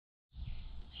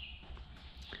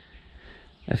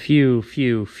A few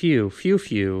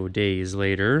days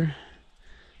later,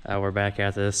 we're back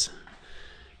at this.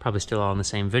 Probably still all in the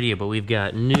same video, but we've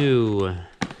got new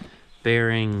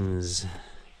bearings,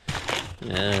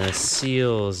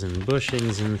 seals and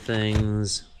bushings and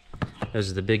things.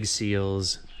 Those are the big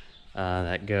seals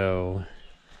that go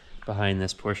behind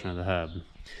this portion of the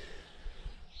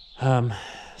hub.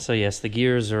 So yes, the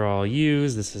gears are all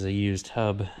used. This is a used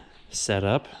hub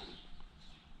setup.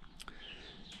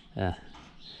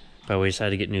 But we decided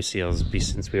to get new seals.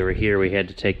 Since we were here, we had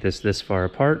to take this far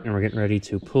apart, and we're getting ready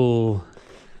to pull.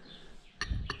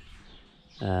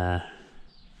 I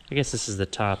guess this is the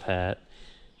top hat.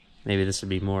 Maybe this would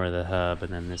be more of the hub,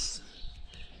 and then there's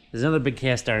another big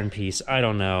cast iron piece. I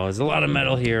don't know. There's a lot of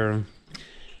metal here,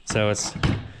 so it's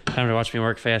time to watch me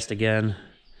work fast again.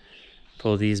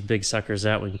 Pull these big suckers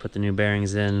out. We can put the new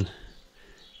bearings in,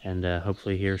 and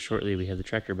hopefully here shortly we have the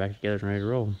tractor back together and ready to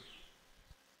roll.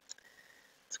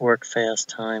 It's work fast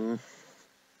time.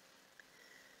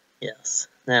 Yes.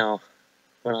 Now,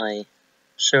 when I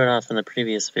showed off in the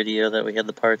previous video that we had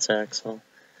the parts axle,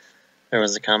 there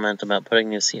was a comment about putting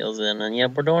new seals in, and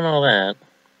yep, we're doing all that.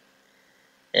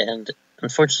 And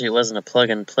unfortunately, it wasn't a plug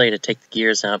and play to take the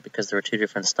gears out because there were two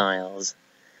different styles.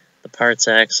 The parts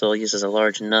axle uses a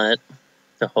large nut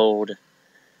to hold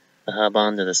the hub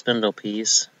onto the spindle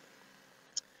piece,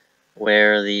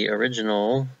 where the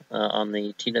original on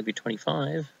the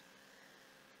TW25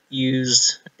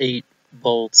 used 8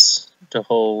 bolts to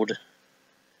hold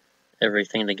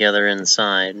everything together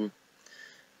inside,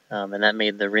 and that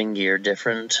made the ring gear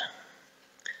different.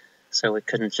 So we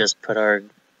couldn't just put our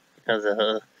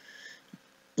the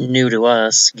new to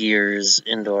us gears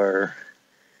into our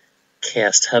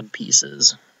cast hub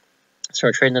pieces. So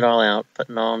we're trading it all out,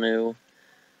 putting all new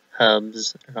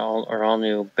hubs, all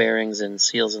new bearings and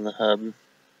seals in the hub.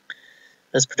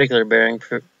 This particular bearing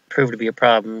proved to be a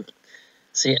problem.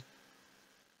 See,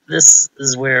 this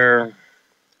is where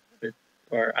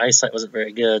our eyesight wasn't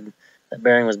very good. That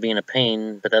bearing was being a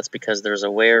pain, but that's because there's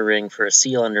a wear ring for a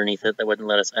seal underneath it that wouldn't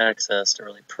let us access to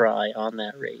really pry on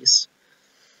that race.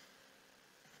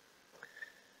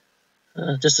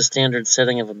 Just a standard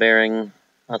setting of a bearing,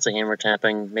 lots of hammer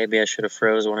tapping. Maybe I should have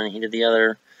froze one and heated the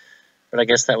other, but I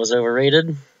guess that was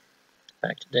overrated.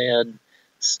 Back to Dad,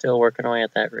 still working away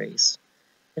at that race.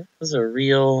 It was a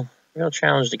real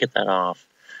challenge to get that off.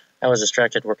 I was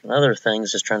distracted working on other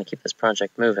things, just trying to keep this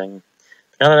project moving.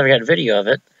 But now that I've got video of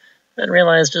it, I didn't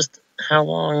realize just how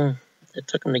long it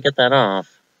took him to get that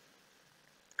off.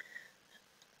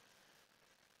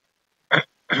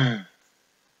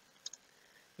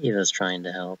 Eva's trying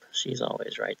to help. She's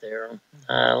always right there.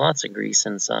 Lots of grease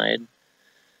inside.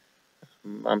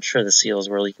 I'm sure the seals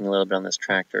were leaking a little bit on this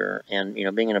tractor. And, you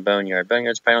know, being in a boneyards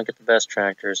probably don't get the best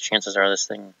tractors. Chances are this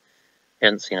thing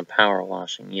hadn't seen a power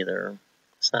washing either.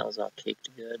 So that was all caked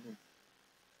good.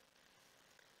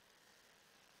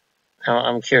 Now,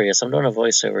 I'm curious. I'm doing a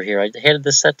voiceover here. I had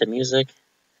this set to music,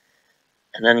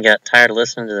 and then got tired of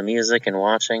listening to the music and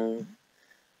watching.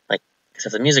 Like, because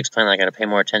if the music's playing, I got to pay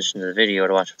more attention to the video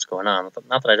to watch what's going on.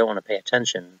 Not that I don't want to pay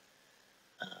attention,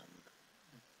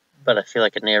 but I feel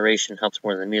like a narration helps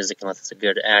more than the music unless it's a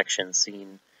good action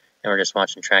scene and we're just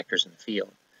watching tractors in the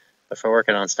field. But for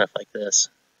working on stuff like this,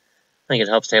 I think it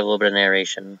helps to have a little bit of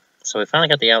narration. So we finally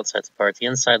got the outsides apart. The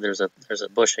inside, there's a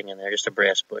bushing in there, just a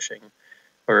brass bushing.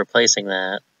 We're replacing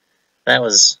that. That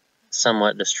was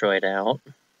somewhat destroyed out,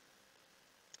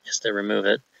 just to remove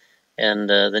it. And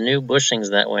the new bushings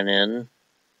that went in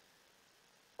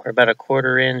were about a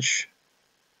 1/4 inch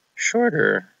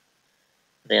shorter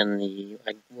than the,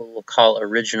 what we'll call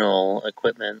original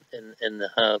equipment in the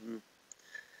hub.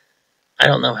 I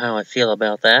don't know how I feel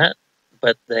about that,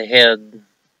 but they had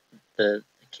the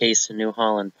case and New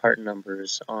Holland part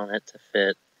numbers on it to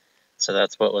fit, so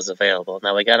that's what was available.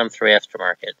 Now we got them through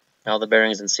aftermarket. All the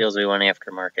bearings and seals we went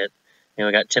aftermarket. You know,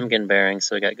 we got Timken bearings,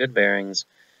 so we got good bearings,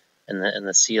 and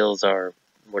the seals are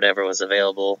whatever was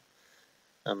available.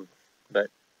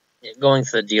 But going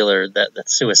to the dealer,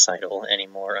 that's suicidal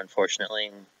anymore,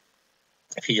 unfortunately.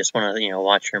 If you just want to, you know,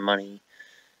 watch your money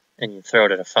and you throw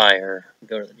it at a fire,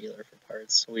 go to the dealer for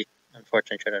parts. We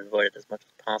unfortunately try to avoid it as much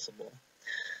as possible.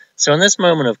 So in this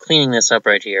moment of cleaning this up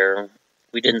right here,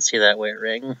 we didn't see that wear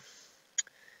ring.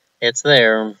 It's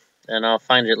there, and I'll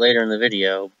find it later in the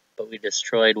video, but we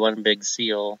destroyed one big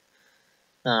seal,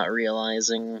 not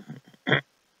realizing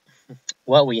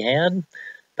what we had.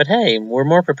 But hey, we're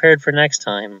more prepared for next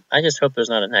time. I just hope there's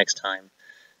not a next time.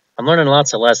 I'm learning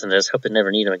lots of lessons. I just hope to never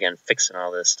need them again fixing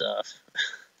all this stuff.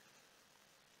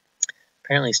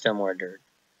 Apparently still more dirt.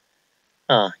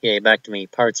 Oh, yay, back to me.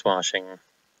 Parts washing.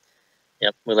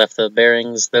 Yep, we left the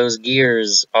bearings. Those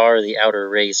gears are the outer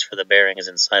race for the bearings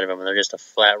inside of them, and they're just a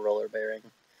flat roller bearing.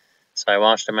 So I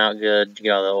washed them out good to get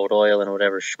all the old oil and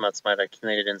whatever schmutz might have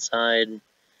accumulated inside,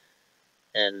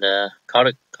 and caught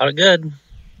it good.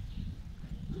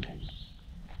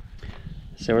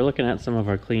 So we're looking at some of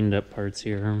our cleaned up parts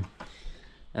here.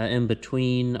 In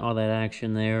between all that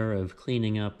action there of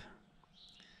cleaning up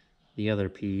the other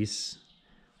piece,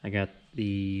 I got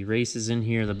the races in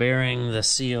here, the bearing, the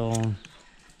seal.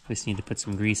 We just need to put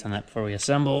some grease on that before we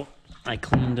assemble. I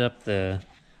cleaned up the,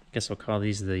 I guess we'll call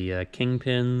these the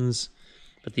kingpins,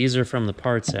 but these are from the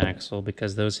parts axle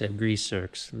because those have grease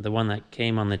zerks. The one that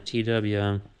came on the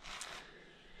TW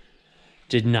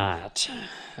did not,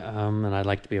 and I'd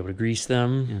like to be able to grease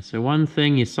them. Yeah, so one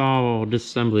thing you saw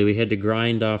disassembly, we had to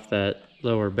grind off that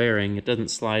lower bearing. It doesn't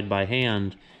slide by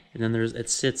hand, and then it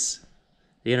sits,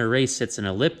 the inner race sits in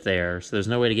a lip there, so there's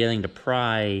no way to get anything to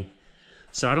pry.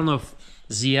 So I don't know if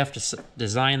ZF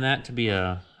designed that to be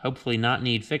a hopefully not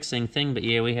need fixing thing, but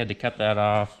yeah, we had to cut that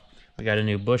off. We got a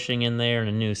new bushing in there and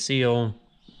a new seal.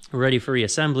 We're ready for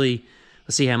reassembly.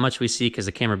 Let's see how much we see because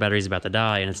the camera battery's about to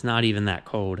die, and it's not even that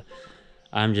cold.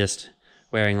 I'm just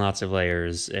wearing lots of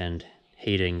layers and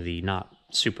hating the not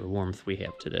super warmth we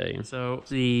have today. So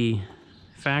the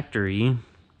factory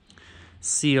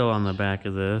seal on the back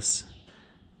of this,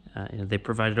 they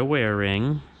provided a wear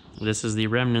ring. This is the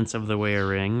remnants of the wear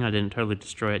ring. I didn't totally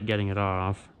destroy it getting it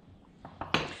off.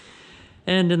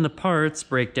 And in the parts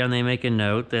breakdown, they make a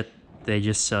note that they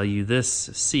just sell you this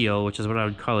seal, which is what I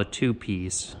would call a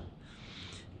two-piece.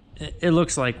 It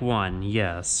looks like one,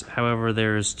 yes. However,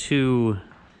 there's two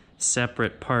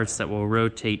separate parts that will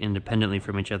rotate independently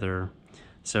from each other.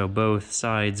 So both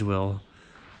sides will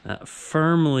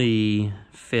firmly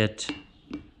fit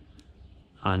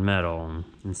on metal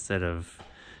instead of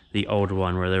the old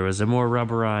one where there was a more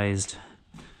rubberized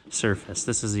surface.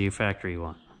 This is the factory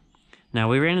one. Now,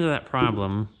 we ran into that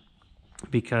problem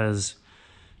because,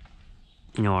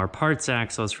 you know, our parts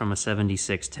axle is from a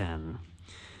 7610.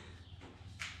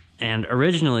 And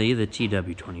originally, the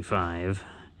TW25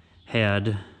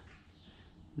 had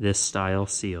this style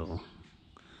seal,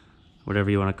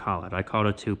 whatever you want to call it. I call it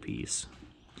a two-piece,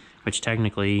 which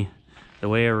technically, the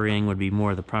wear ring would be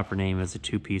more the proper name as a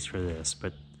two-piece for this,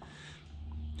 but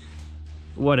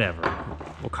whatever.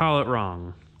 We'll call it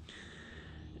wrong.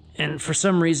 And for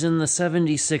some reason, the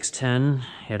 7610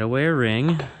 had a wear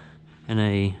ring and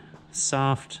a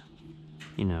soft,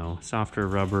 you know, softer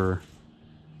rubber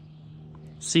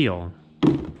seal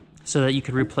so that you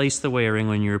could replace the wear ring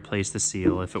when you replace the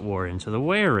seal if it wore into the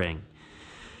wear ring.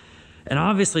 And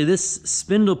obviously this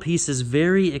spindle piece is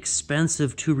very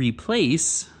expensive to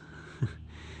replace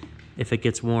if it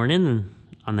gets worn in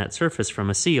on that surface from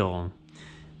a seal.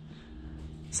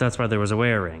 So that's why there was a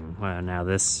wear ring. Well, now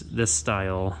this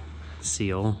style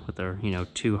seal with our, you know,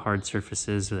 two hard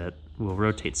surfaces that will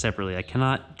rotate separately. I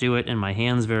cannot do it in my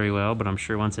hands very well, but I'm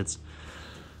sure once it's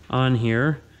on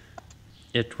here,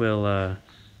 it will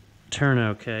turn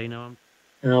okay. Now,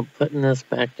 Putting this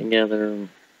back together is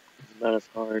about as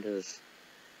hard as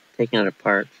taking it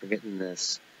apart for getting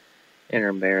this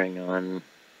inner bearing on.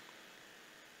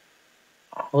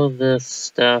 All of this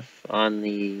stuff on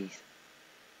the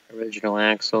original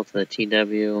axle to the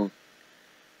TW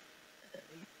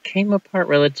came apart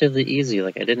relatively easy.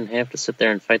 Like, I didn't have to sit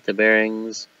there and fight the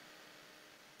bearings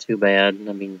too bad.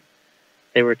 I mean,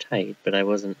 they were tight, but I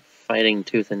wasn't fighting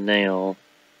tooth and nail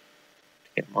to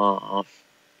get them off.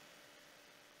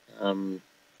 I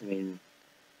mean,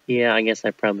 yeah, I guess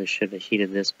I probably should have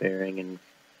heated this bearing and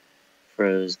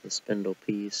froze the spindle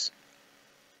piece.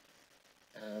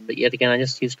 But yet again, I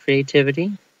just used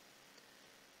creativity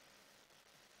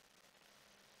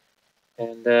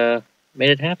and made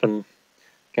it happen.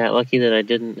 Got lucky that I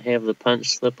didn't have the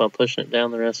punch slip while pushing it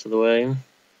down the rest of the way.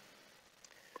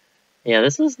 Yeah,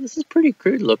 this is pretty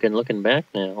crude looking back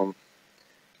now.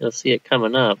 You'll see it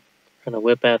coming up. Trying to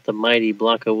whip out the mighty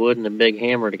block of wood and a big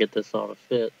hammer to get this all to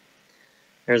fit.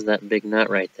 There's that big nut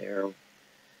right there.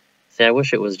 See, I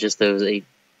wish it was just those 8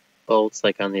 bolts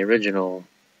like on the original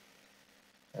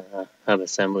hub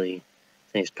assembly.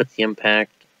 So you just put the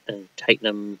impact and tighten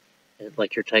them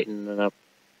like you're tightening up,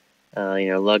 you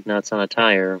know, lug nuts on a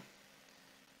tire.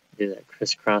 Do that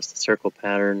crisscross the circle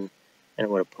pattern, and it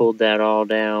would have pulled that all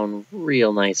down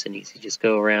real nice and easy. Just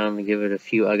go around and give it a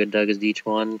few ugga-duggas to each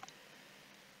one.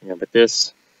 You know, but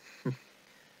this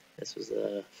was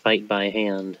a fight by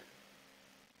hand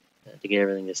to get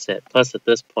everything to set. Plus, at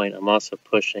this point, I'm also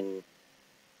pushing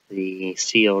the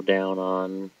seal down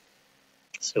on,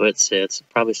 so it sits.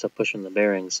 Probably still pushing the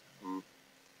bearings.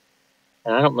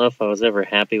 And I don't know if I was ever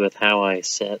happy with how I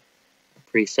set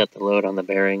preset the load on the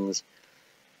bearings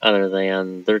other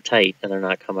than they're tight and they're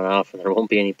not coming off and there won't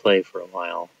be any play for a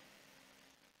while.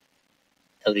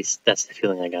 At least that's the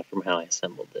feeling I got from how I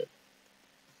assembled it.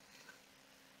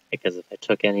 Because if I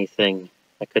took anything,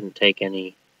 I couldn't take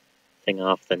anything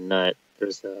off the nut.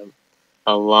 There's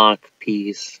a lock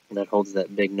piece that holds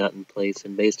that big nut in place,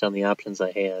 and based on the options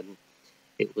I had,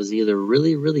 it was either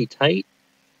really, really tight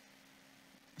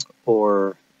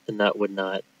or the nut would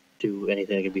not do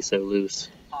anything. It could be so loose.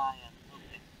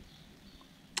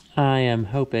 I am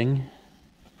hoping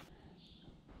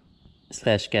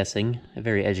 / guessing, a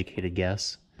very educated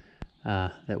guess,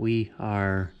 that we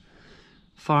are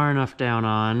far enough down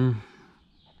on.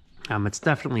 It's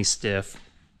definitely stiff.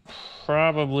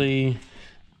 Probably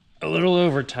a little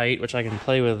over tight, which I can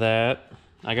play with that.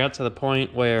 I got to the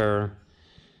point where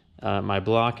my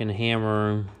block and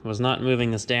hammer was not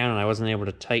moving this down and I wasn't able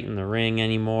to tighten the ring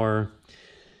anymore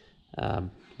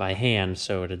by hand,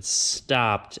 so it had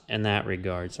stopped in that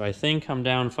regard. So I think I'm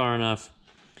down far enough.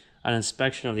 On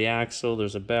inspection of the axle,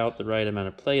 there's about the right amount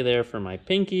of play there for my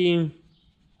pinky,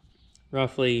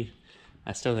 roughly.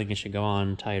 I still think it should go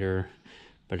on tighter,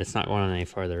 but it's not going on any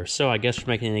farther. So I guess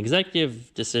we're making an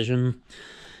executive decision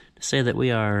to say that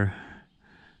we are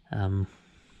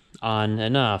on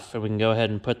enough, and we can go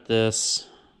ahead and put this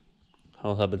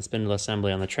whole hub and spindle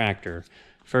assembly on the tractor.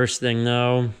 First thing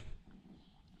though,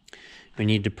 we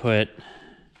need to put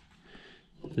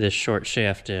this short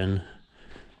shaft in,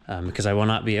 because I will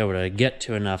not be able to get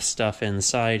to enough stuff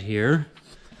inside here.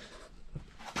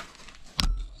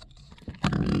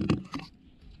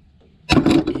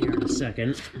 Here in a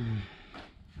second.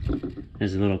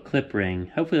 There's a little clip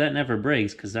ring. Hopefully that never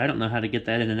breaks, because I don't know how to get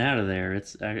that in and out of there.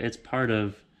 It's part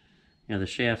of, you know, the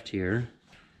shaft here,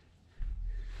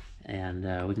 and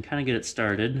we can kind of get it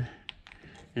started.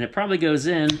 And it probably goes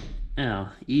in,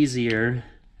 easier.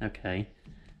 Okay.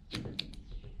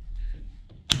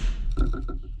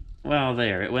 Well,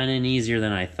 there, it went in easier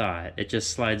than I thought. It just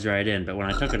slides right in, but when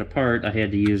I took it apart, I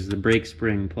had to use the brake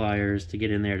spring pliers to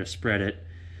get in there to spread it,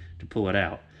 to pull it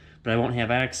out. But I won't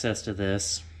have access to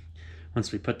this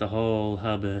once we put the whole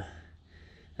hub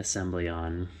assembly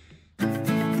on.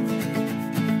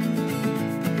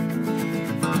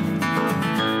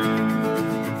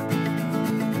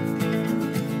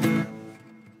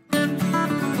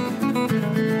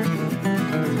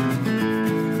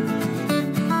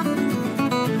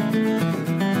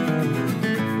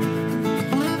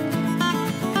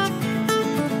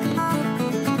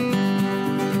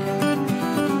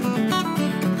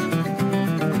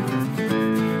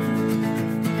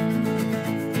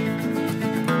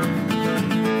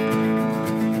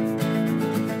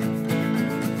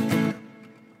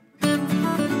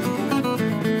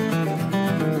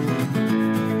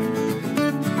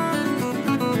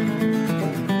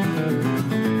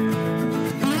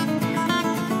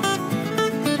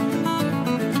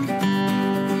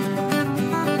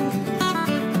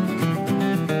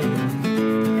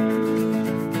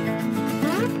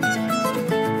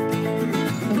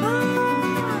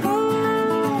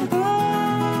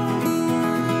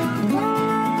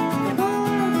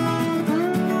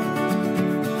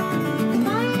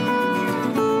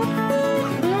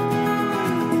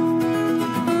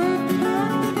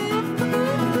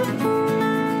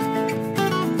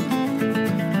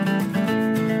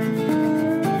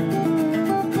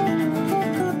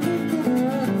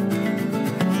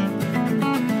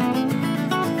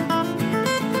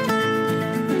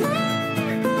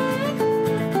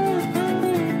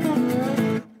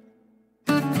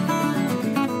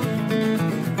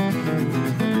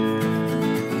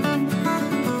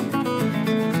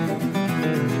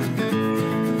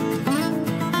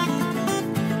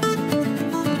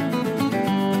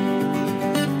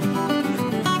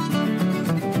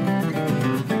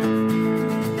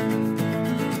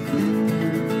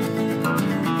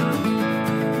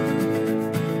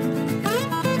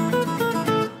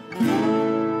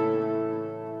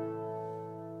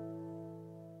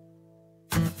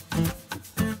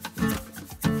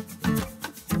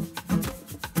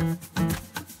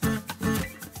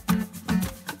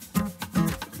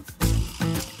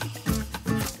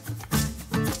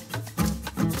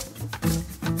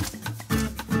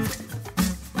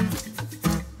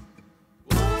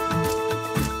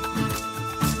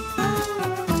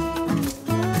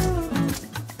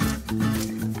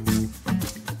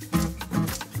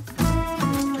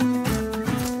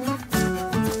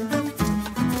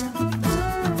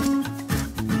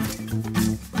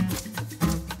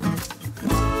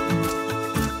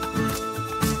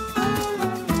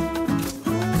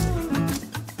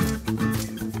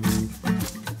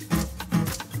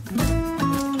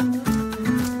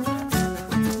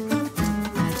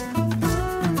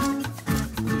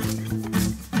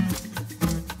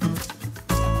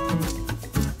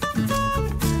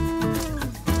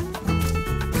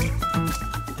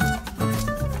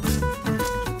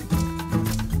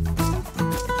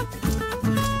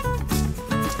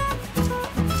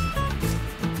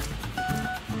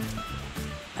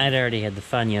 I'd already had the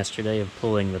fun yesterday of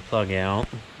pulling the plug out.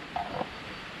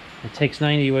 It takes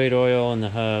 90 weight oil in the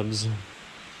hubs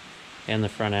and the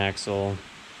front axle.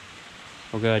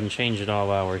 We'll go ahead and change it all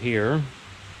while we're here.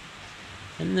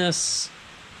 And this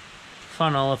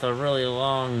funnel with a really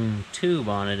long tube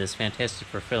on it is fantastic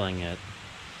for filling it.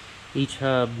 Each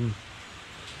hub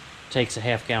takes a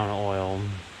half gallon of oil.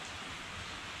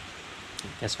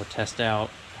 I guess we'll test out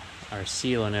our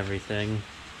seal and everything.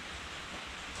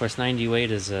 Of course, 90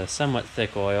 weight is a somewhat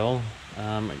thick oil.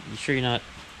 Are you sure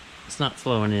it's not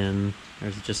flowing in?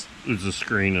 There's a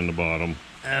screen in the bottom.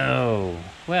 Oh,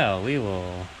 well, we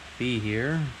will be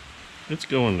here. It's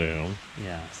going down.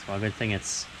 Yes, well, good thing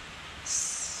it's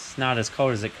not as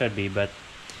cold as it could be, but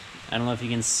I don't know if you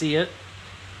can see it.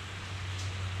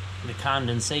 The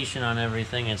condensation on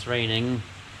everything, it's raining.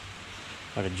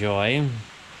 What a joy.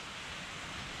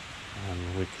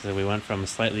 We went from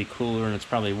slightly cooler and it's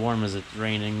probably warm as it's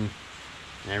raining,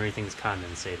 and everything's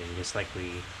condensating, just like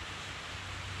we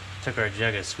took our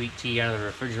jug of sweet tea out of the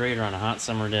refrigerator on a hot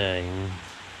summer day.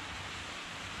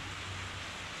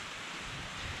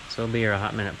 So it'll be here a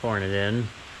hot minute pouring it in.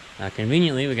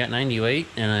 Conveniently, we got 90 weight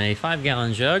in a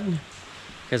 5-gallon jug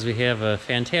because we have a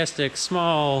fantastic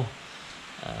small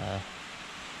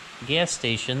gas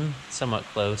station somewhat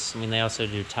close. I mean, they also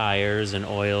do tires and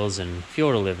oils and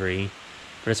fuel delivery,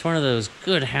 but it's one of those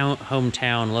good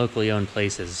hometown, locally owned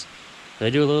places.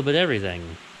 They do a little bit of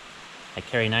everything. I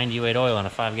carry 90 weight oil in a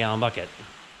 5-gallon bucket.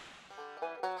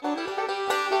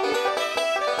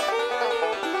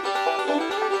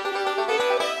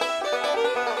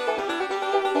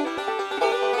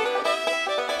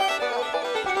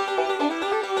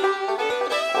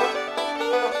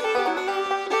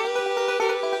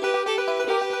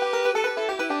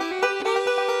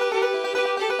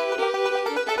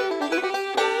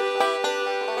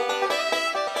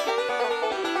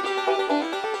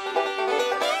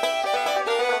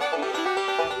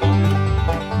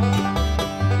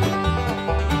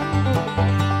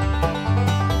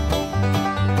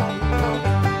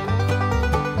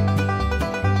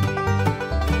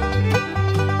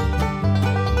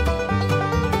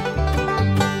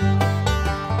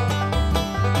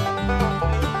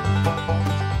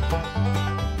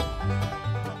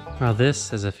 Well,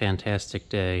 this is a fantastic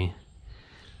day.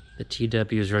 The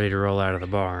TW is ready to roll out of the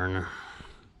barn.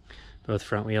 Both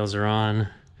front wheels are on.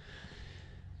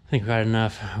 I think we got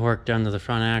enough work done to the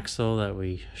front axle that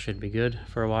we should be good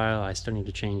for a while. I still need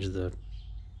to change the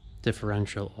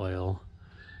differential oil,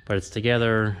 but it's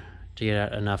together to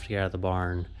get enough to get out of the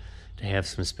barn to have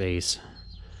some space.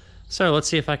 So let's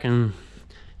see if I can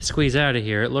squeeze out of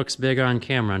here. It looks big on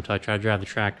camera until I try to drive the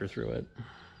tractor through it.